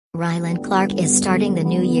Rylan Clark is starting the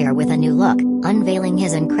new year with a new look, unveiling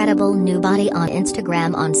his incredible new body on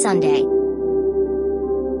Instagram on Sunday.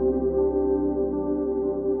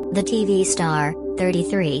 The TV star,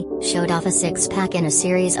 33, showed off a six-pack in a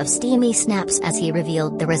series of steamy snaps as he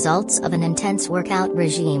revealed the results of an intense workout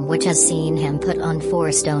regime which has seen him put on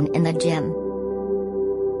 4 stone in the gym.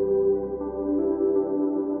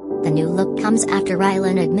 The new look comes after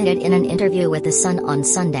Rylan admitted in an interview with The Sun on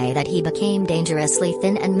Sunday that he became dangerously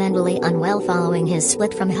thin and mentally unwell following his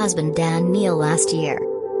split from husband Dan Neal last year.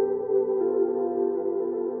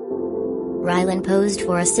 Rylan posed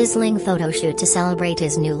for a sizzling photo shoot to celebrate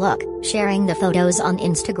his new look, sharing the photos on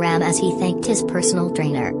Instagram as he thanked his personal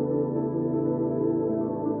trainer.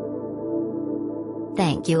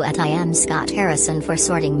 "Thank you at I am Scott Harrison for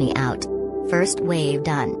sorting me out. First wave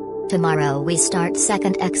done. Tomorrow we start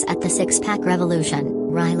second X at the six-pack revolution,"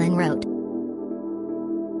 Rylan wrote.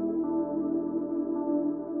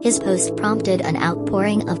 His post prompted an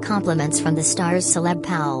outpouring of compliments from the star's celeb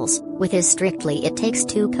pals, with his Strictly It Takes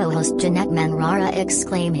Two co-host Jeanette Manrara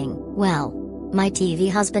exclaiming, "Well, my TV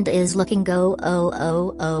husband is looking good."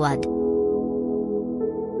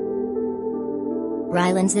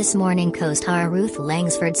 Rylan's This Morning co-star Ruth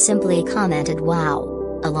Langsford simply commented "Wow,"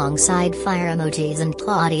 alongside fire emojis, and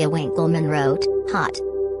Claudia Winkleman wrote, "Hot."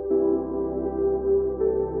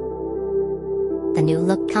 The new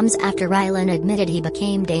look comes after Rylan admitted he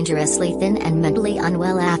became dangerously thin and mentally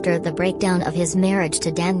unwell after the breakdown of his marriage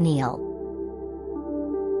to Dan Neal.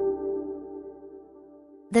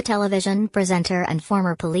 The television presenter and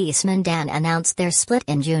former policeman Dan announced their split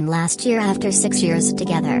in June last year after 6 years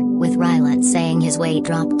together, with Rylan saying his weight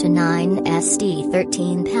dropped to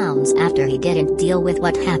 13 pounds after he didn't deal with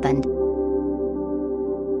what happened.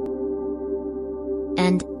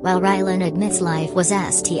 And, while Rylan admits life was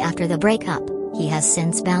st after the breakup, he has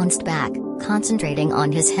since bounced back, concentrating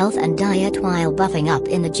on his health and diet while buffing up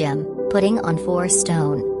in the gym, putting on 4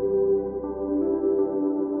 stone.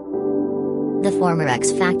 The former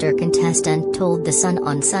X Factor contestant told The Sun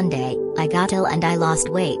on Sunday, "I got ill and I lost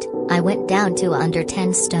weight. I went down to under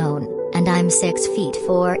 10 stone, and I'm 6 feet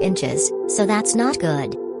 4 inches, so that's not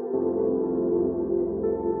good.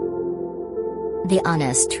 The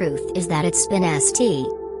honest truth is that it's been st."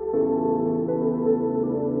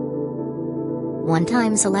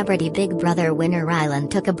 One-time Celebrity Big Brother winner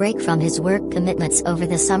Rylan took a break from his work commitments over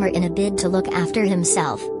the summer in a bid to look after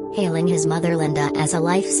himself, hailing his mother Linda as a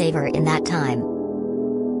lifesaver in that time.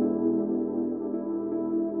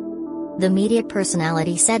 The media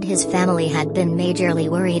personality said his family had been majorly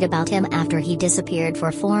worried about him after he disappeared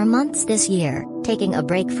for 4 months this year, taking a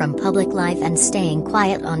break from public life and staying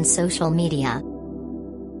quiet on social media.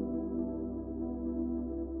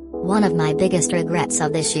 "One of my biggest regrets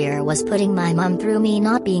of this year was putting my mum through me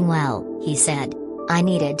not being well," he said. "I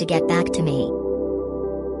needed to get back to me."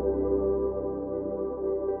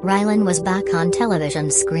 Rylan was back on television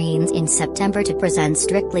screens in September to present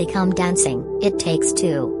Strictly Come Dancing, It Takes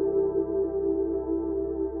Two.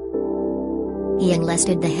 He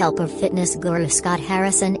enlisted the help of fitness guru Scott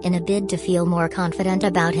Harrison in a bid to feel more confident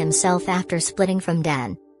about himself after splitting from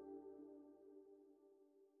Dan.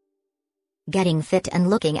 "Getting fit and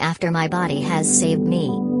looking after my body has saved me.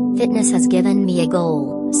 Fitness has given me a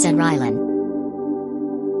goal," said Rylan.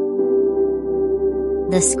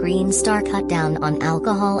 The screen star cut down on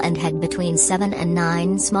alcohol and had between 7 and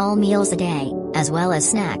 9 small meals a day, as well as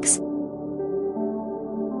snacks.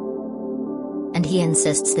 And he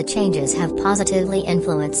insists the changes have positively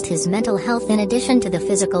influenced his mental health in addition to the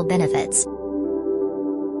physical benefits.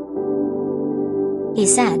 He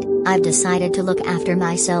said, "I've decided to look after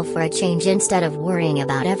myself for a change instead of worrying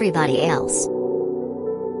about everybody else.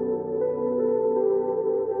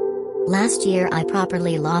 Last year I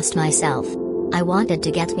properly lost myself. I wanted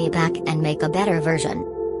to get me back and make a better version."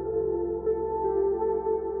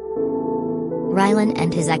 Rylan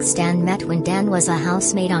and his ex Dan met when Dan was a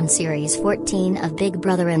housemate on Series 14 of Big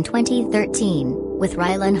Brother in 2013, with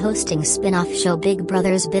Rylan hosting spin-off show Big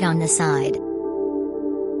Brother's Bit on the Side.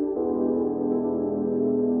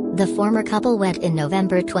 The former couple wed in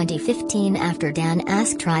November 2015 after Dan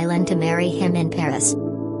asked Rylan to marry him in Paris.